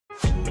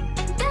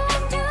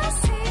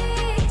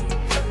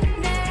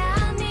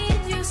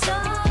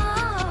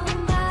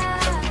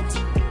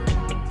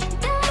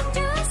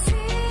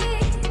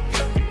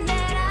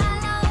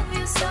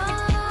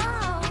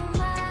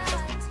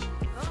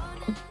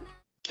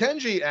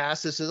Kenji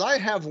asks, this says, I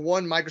have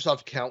one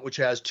Microsoft account which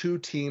has 2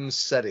 Teams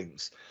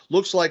settings.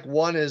 Looks like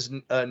one is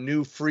a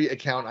new free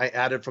account I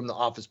added from the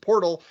Office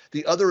portal.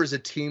 The other is a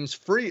Teams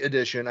free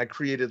edition I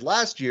created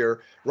last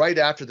year, right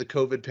after the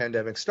COVID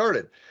pandemic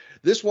started.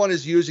 This one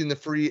is using the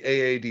free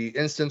AAD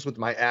instance with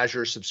my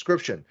Azure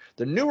subscription.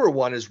 The newer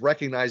one is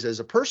recognized as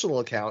a personal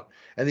account,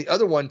 and the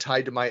other one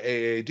tied to my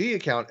AAD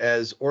account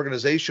as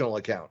organizational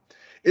account.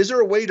 Is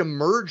there a way to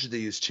merge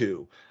these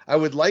two? I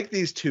would like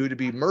these two to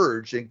be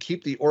merged and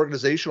keep the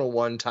organizational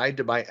one tied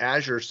to my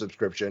Azure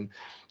subscription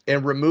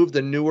and remove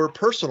the newer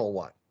personal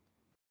one.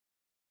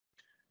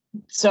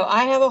 So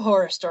I have a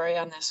horror story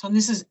on this one.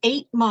 This is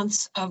 8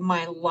 months of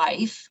my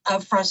life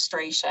of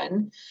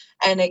frustration.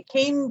 And it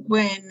came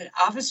when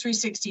Office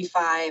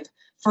 365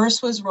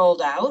 first was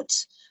rolled out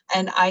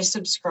and I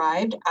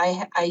subscribed.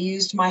 I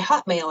used my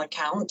Hotmail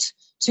account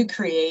to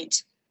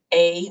create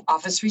a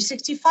Office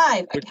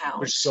 365 account.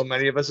 Which so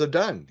many of us have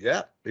done.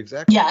 Yeah,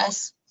 exactly.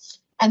 Yes.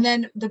 And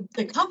then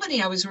the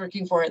company I was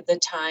working for at the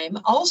time,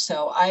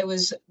 also, I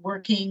was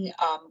working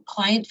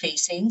client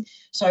facing.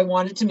 So I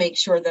wanted to make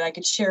sure that I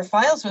could share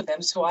files with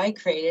them. So I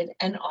created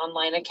an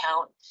online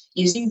account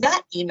using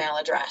that email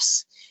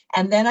address.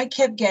 And then I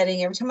kept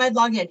getting, every time I'd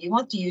log in, do you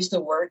want to use the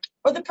work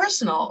or the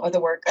personal, or the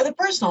work or the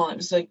personal? And it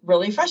was like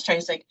really frustrating.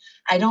 It's like,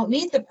 I don't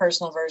need the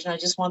personal version. I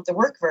just want the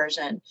work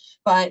version.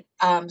 But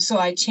so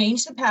I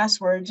changed the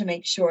password to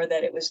make sure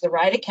that it was the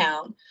right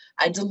account.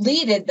 I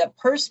deleted the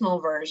personal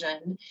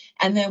version.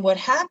 And then what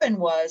happened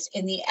was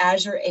in the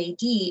Azure AD,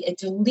 it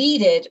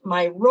deleted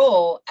my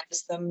role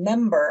as the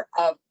member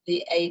of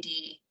the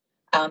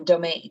AD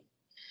domain.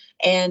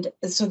 And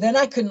so then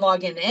I couldn't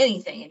log into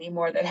anything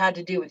anymore that had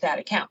to do with that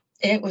account.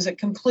 It was a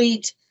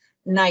complete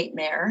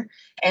nightmare.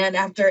 And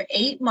after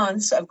 8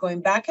 months of going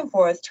back and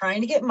forth,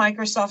 trying to get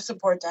Microsoft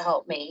support to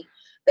help me,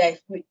 that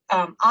the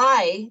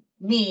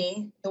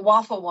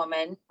waffle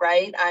woman,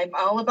 right? I'm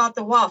all about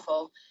the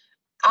waffle.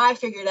 I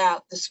figured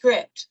out the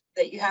script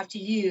that you have to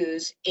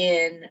use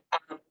in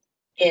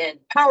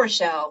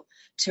PowerShell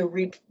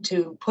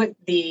to put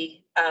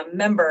the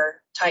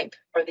member type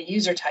or the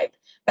user type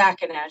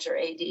back in Azure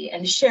AD,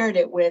 and shared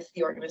it with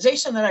the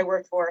organization that I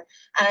worked for.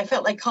 And I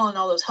felt like calling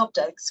all those help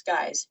desk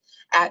guys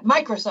at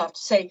Microsoft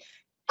to say,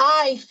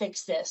 I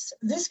fixed this.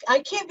 I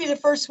can't be the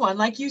first one.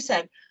 Like you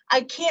said,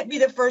 I can't be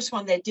the first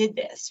one that did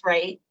this,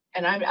 right?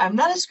 And I'm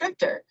not a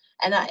scripter.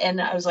 And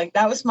I was like,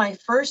 that was my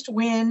first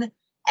win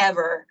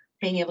ever,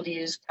 being able to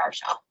use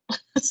PowerShell.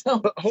 So,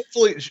 but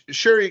hopefully,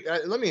 Shari,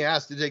 let me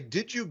ask,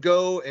 did you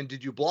go and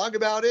did you blog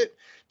about it?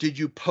 Did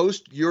you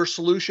post your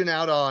solution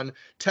out on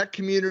tech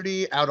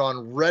community, out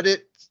on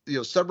Reddit,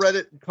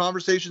 subreddit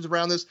conversations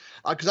around this?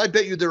 Because I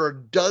bet you there are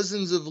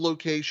dozens of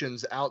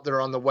locations out there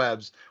on the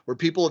webs where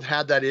people have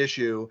had that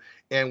issue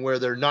and where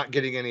they're not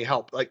getting any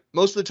help. Like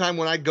most of the time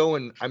when I go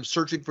and I'm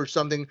searching for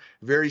something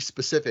very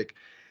specific,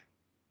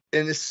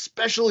 and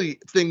especially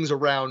things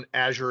around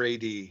Azure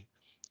AD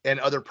and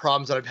other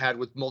problems that I've had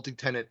with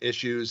multi-tenant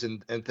issues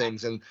and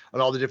things and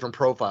all the different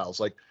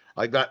profiles, like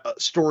I've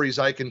got stories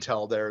I can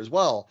tell there as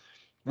well,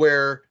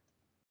 where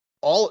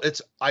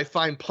I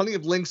find plenty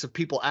of links of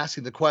people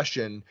asking the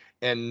question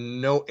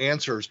and no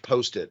answers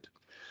posted.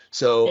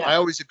 So yeah. I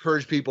always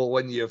encourage people,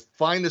 when you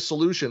find a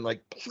solution,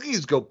 like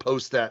please go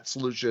post that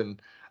solution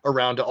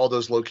around to all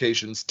those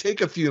locations.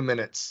 Take a few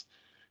minutes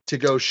to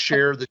go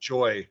share the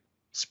joy,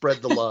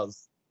 spread the love.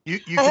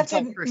 You I have to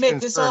admit,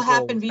 this all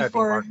happened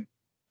before.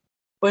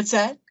 What's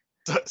that?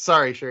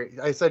 Sorry, Shari.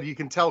 I said you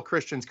can tell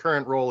Christian's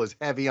current role is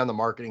heavy on the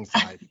marketing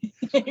side.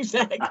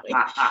 Exactly.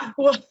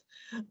 Well,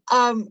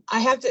 I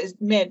have to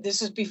admit, this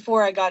was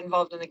before I got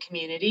involved in the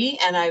community,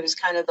 and I was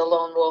kind of the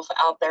lone wolf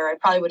out there. I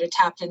probably would have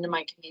tapped into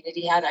my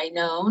community had I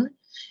known.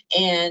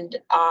 And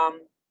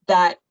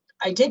that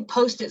I did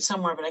post it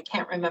somewhere, but I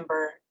can't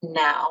remember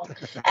now.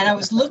 And I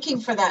was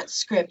looking for that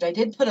script. I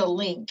did put a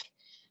link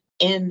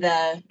in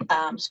the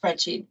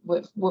spreadsheet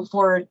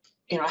for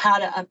how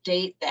to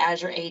update the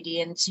Azure AD,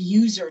 and its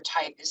user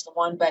type is the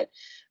one. But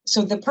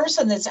so the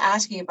person that's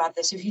asking about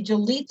this, if you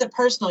delete the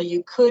personal,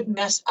 you could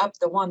mess up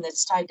the one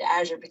that's tied to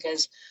Azure,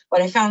 because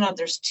what I found out,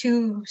 there's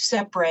 2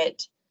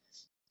 separate,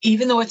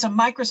 even though it's a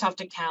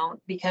Microsoft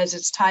account, because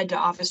it's tied to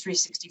Office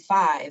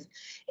 365,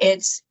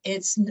 it's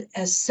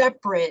a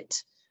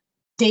separate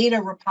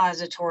data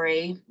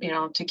repository,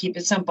 to keep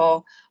it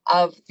simple,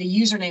 of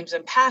the usernames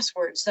and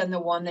passwords than the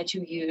one that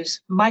you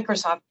use.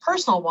 Microsoft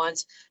personal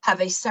ones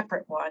have a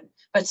separate one,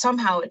 but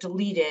somehow it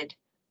deleted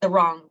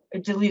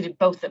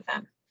both of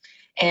them.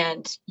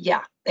 And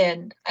yeah,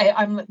 and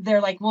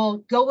they're like, well,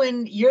 go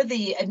in, you're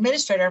the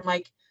administrator. I'm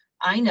like,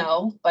 I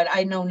know, but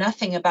I know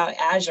nothing about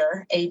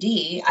Azure AD.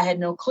 I had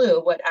no clue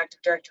what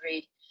Active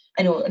Directory.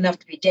 I know enough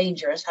to be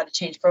dangerous, how to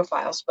change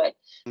profiles, but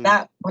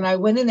that when I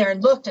went in there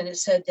and looked and it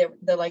said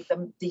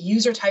the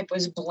user type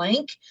was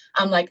blank,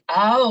 I'm like,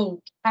 oh,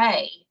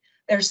 okay,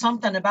 there's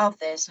something about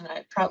this. And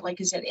I felt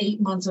like, I said, 8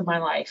 months of my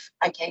life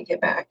I can't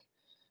get back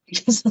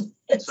because of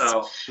this.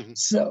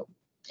 So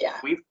yeah.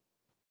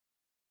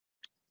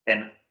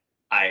 And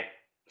I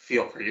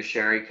feel for you,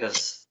 Shari,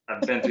 because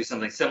I've been through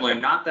something similar.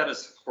 Not that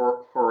it's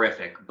horrific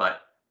horrific,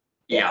 but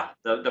yeah,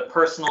 the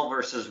personal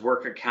versus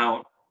work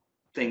account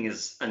thing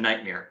is a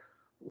nightmare.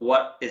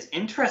 What is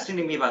interesting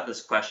to me about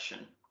this question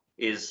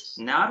is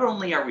not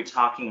only are we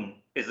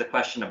talking, is the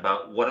question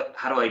about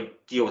how do I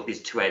deal with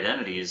these two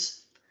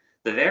identities?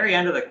 The very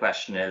end of the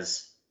question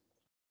is,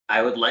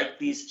 I would like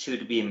these two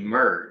to be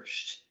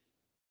merged.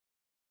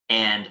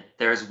 And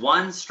there's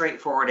one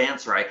straightforward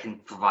answer I can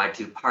provide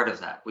to part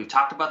of that. We've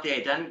talked about the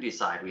identity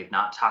side. We have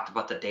not talked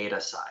about the data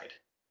side.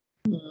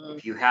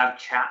 If you have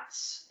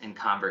chats and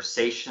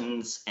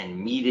conversations and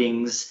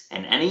meetings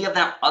and any of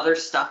that other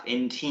stuff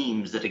in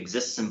Teams that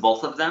exists in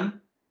both of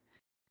them,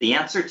 the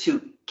answer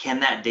to can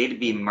that data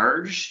be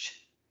merged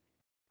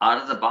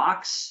out of the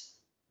box?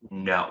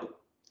 No.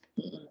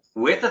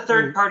 With a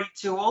third-party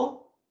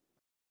tool,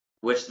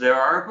 which there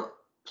are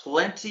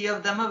plenty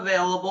of them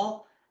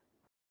available,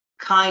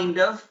 kind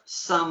of,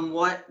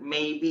 somewhat,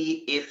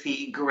 maybe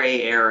iffy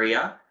gray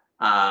area.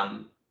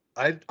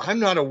 I'm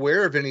not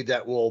aware of any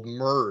that will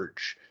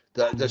merge.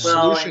 The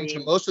solution to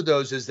most of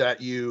those is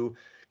that you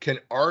can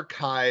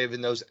archive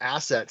in those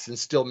assets and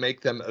still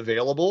make them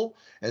available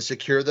and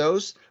secure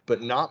those,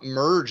 but not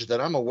merge that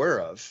I'm aware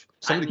of.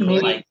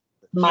 Like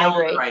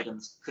calendar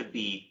items could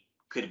be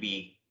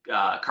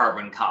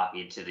carbon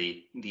copied to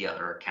the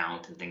other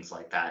account and things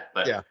like that.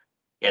 But yeah,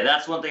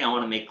 that's one thing I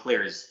want to make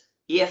clear is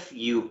if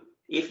you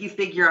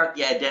figure out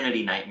the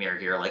identity nightmare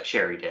here, like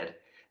Shari did,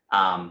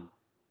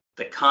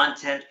 the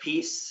content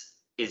piece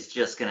is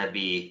just going to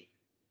be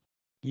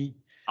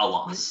a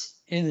loss.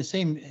 In the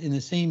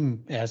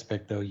same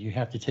aspect, though, you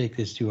have to take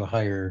this to a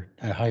higher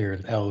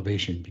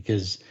elevation,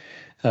 because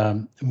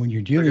when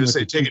you're dealing with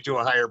take it to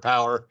a higher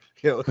power.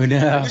 You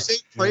say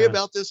pray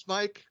about this,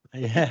 Mike?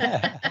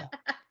 Yeah.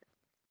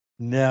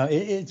 No,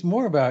 it's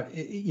more about,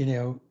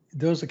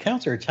 those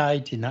accounts are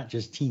tied to not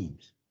just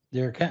Teams.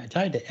 They're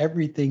tied to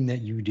everything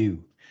that you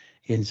do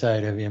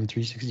inside of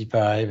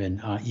M365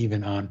 and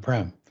even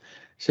on-prem.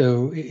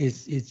 So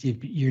it's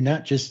you're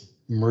not just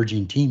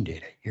merging team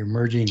data. You're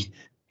merging.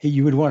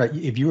 You would want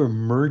to, if you were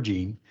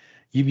merging,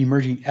 you'd be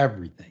merging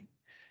everything.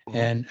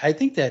 And I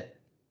think that,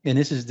 and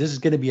this is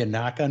going to be a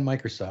knock on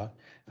Microsoft.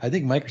 I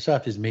think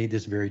Microsoft has made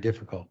this very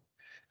difficult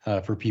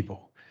for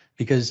people,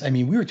 because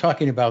we were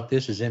talking about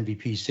this as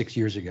MVP 6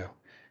 years ago,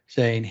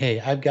 saying,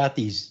 hey, I've got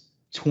these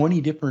 20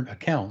 different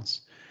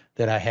accounts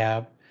that I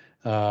have,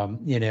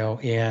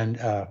 and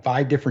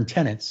 5 different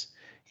tenants.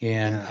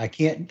 And I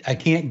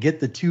can't get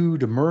the two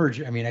to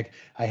merge.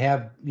 I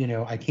have,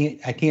 I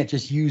can't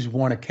just use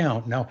one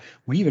account. Now,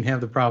 we even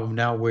have the problem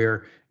now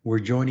where we're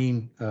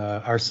joining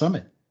our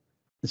summit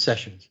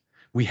sessions.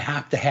 We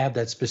have to have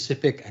that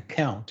specific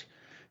account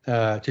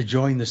to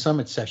join the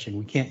summit session.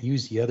 We can't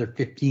use the other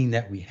 15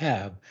 that we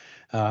have.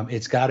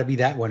 It's got to be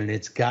that one, and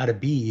it's got to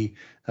be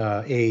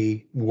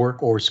a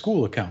work or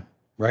school account,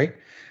 right?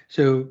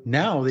 So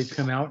now they've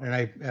come out, and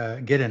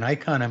I get an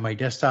icon on my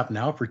desktop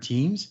now for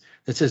Teams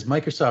that says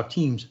Microsoft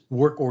Teams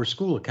work or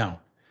school account.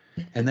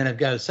 And then I've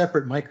got a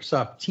separate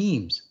Microsoft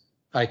Teams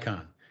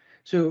icon.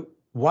 So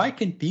why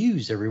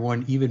confuse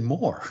everyone even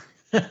more?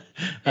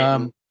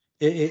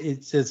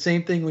 It's the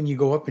same thing when you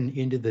go up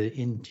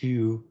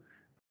into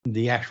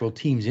the actual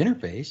Teams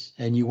interface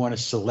and you want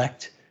to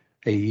select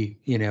a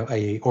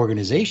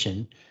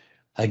organization.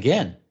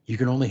 Again, you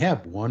can only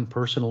have one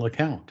personal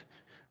account,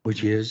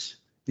 which is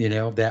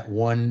that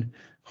one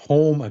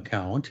home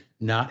account,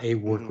 not a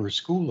work or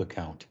school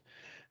account.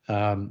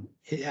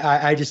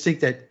 I just think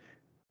that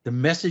the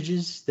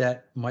messages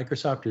that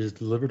Microsoft has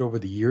delivered over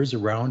the years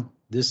around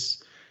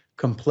this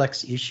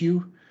complex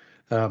issue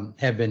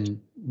have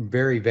been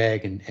very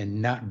vague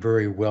and not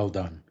very well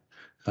done.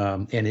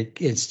 And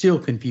it's still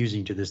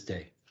confusing to this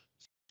day.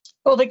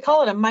 Well, they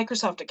call it a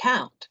Microsoft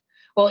account.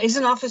 Well,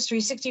 isn't Office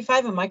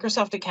 365 a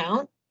Microsoft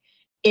account?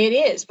 It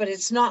is, but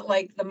it's not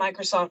like the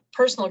Microsoft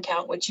personal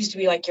account, which used to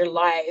be like your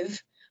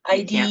live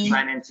ID. You can't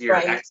sign into your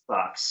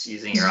Xbox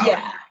using your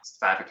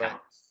Xbox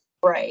account.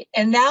 Right.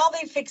 And now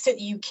they fix it.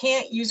 You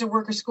can't use a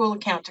work or school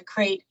account to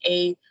create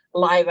a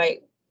live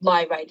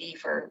ID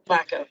for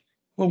lack of,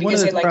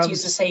 because they like to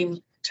use the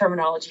same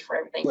terminology for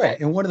everything. Right.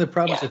 And one of the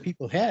problems that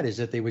people had is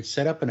that they would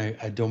set up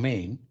a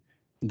domain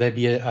that'd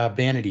be a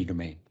vanity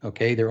domain,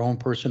 okay, their own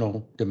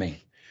personal domain.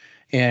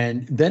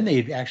 And then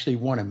they'd actually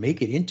want to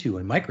make it into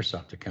a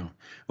Microsoft account.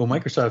 Well,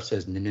 Microsoft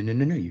says,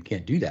 no, you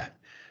can't do that,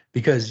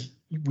 because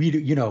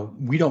we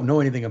don't know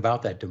anything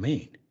about that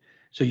domain.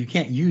 So you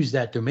can't use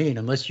that domain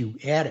unless you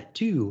add it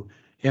to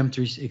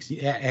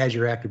M360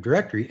 Azure Active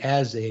Directory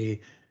as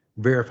a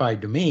verified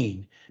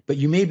domain. But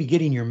you may be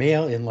getting your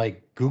mail in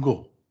like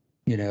Google,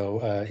 in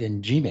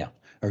Gmail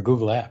or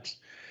Google Apps.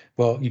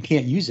 Well, you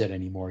can't use that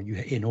anymore.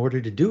 In order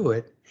to do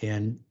it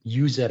and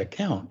use that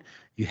account,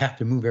 you have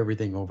to move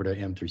everything over to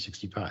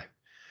M365,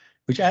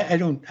 which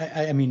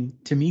I mean,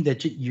 to me,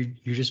 that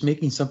you're just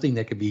making something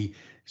that could be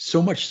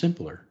so much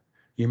simpler.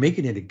 You're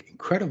making it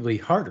incredibly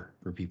harder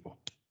for people.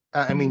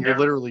 You're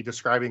literally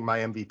describing my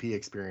MVP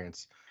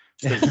experience.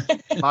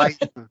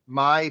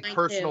 My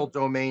personal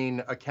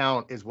domain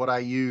account is what I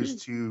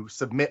use to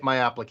submit my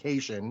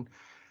application,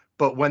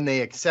 But when they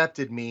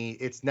accepted me,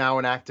 it's now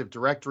an Active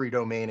Directory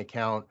domain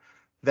account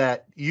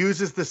that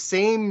uses the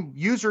same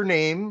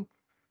username,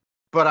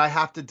 but I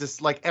have to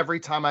just like every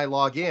time I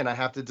log in, I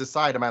have to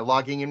decide, am I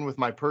logging in with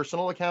my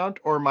personal account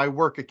or my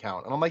work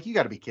account? And I'm like, you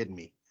got to be kidding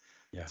me.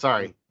 Yeah.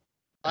 Sorry.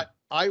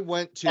 I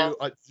went to,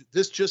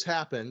 this just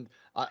happened.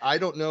 I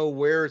don't know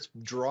where it's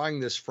drawing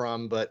this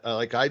from, but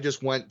like I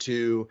just went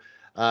to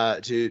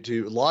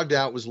logged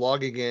out, was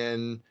logging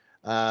in,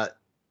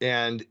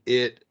 and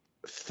it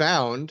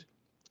found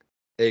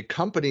a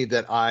company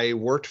that I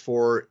worked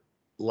for.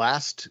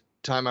 Last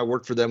time I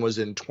worked for them was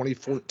in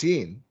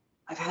 2014.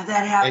 I've had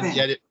that happen. And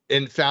yet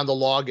and found the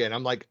login.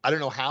 I'm like, I don't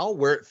know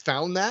where it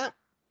found that.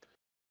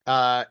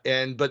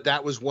 But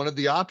that was one of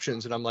the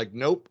options. And I'm like,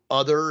 nope,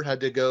 other, had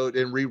to go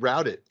and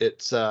reroute it.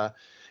 It's,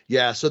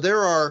 yeah. So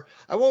there are,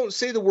 I won't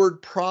say the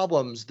word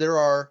problems. There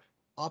are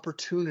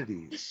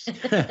opportunities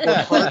for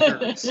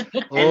partners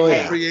Oh, to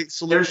yeah. create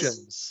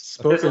solutions.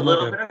 Spoken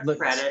little like bit of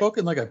credit.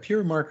 spoken like a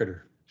pure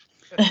marketer.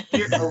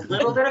 Here's a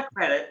little bit of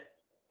credit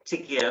to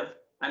give.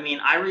 I mean,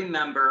 I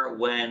remember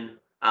when,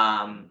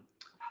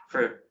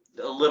 for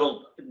a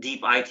little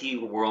deep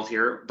IT world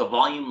here, the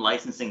Volume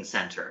Licensing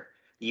Center,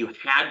 you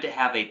had to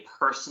have a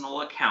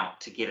personal account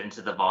to get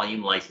into the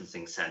Volume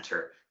Licensing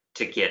Center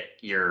to get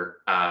your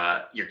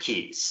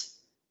keys,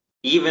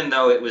 even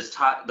though it was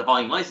the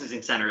Volume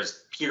Licensing Center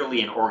is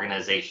purely an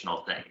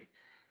organizational thing.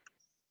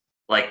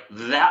 Like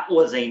that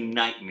was a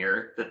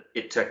nightmare that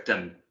it took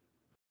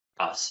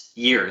us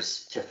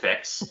years to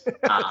fix.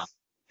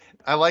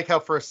 I like how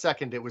for a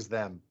second it was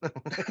them.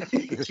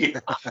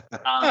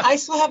 I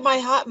still have my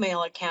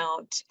Hotmail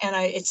account, and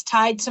it's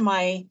tied to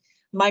my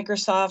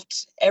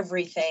Microsoft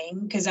everything,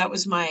 because that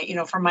was my,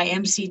 for my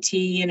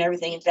MCT and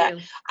everything. That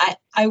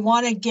I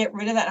want to get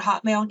rid of that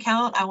Hotmail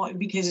account.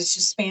 Because it's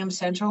just spam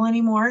central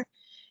anymore.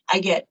 I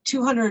get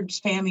 200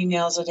 spam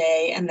emails a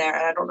day in there,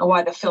 and I don't know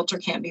why the filter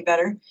can't be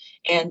better.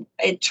 And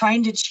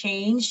trying to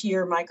change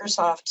your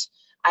Microsoft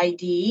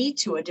ID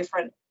to a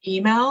different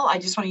email, I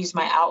just want to use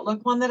my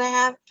Outlook one that I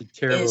have. It's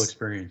a terrible is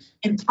experience.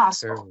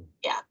 Impossible. Terrible.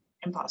 Yeah,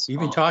 impossible.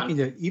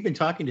 Even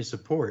talking to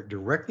support,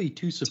 directly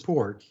to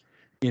support,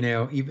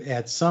 even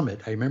at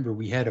Summit, I remember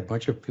we had a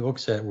bunch of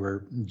folks that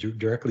were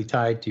directly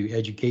tied to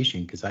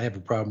education, because I have a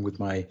problem with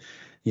my,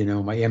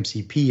 my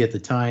MCP at the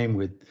time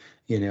with,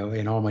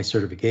 and all my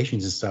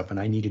certifications and stuff, and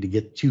I needed to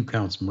get 2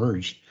 accounts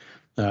merged.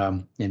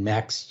 And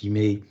Max, you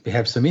may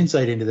have some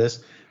insight into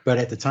this, but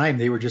at the time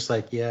they were just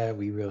like, yeah,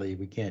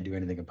 we can't do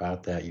anything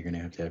about that. You're going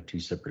to have 2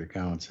 separate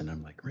accounts. And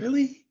I'm like,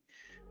 really?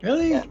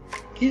 Yeah.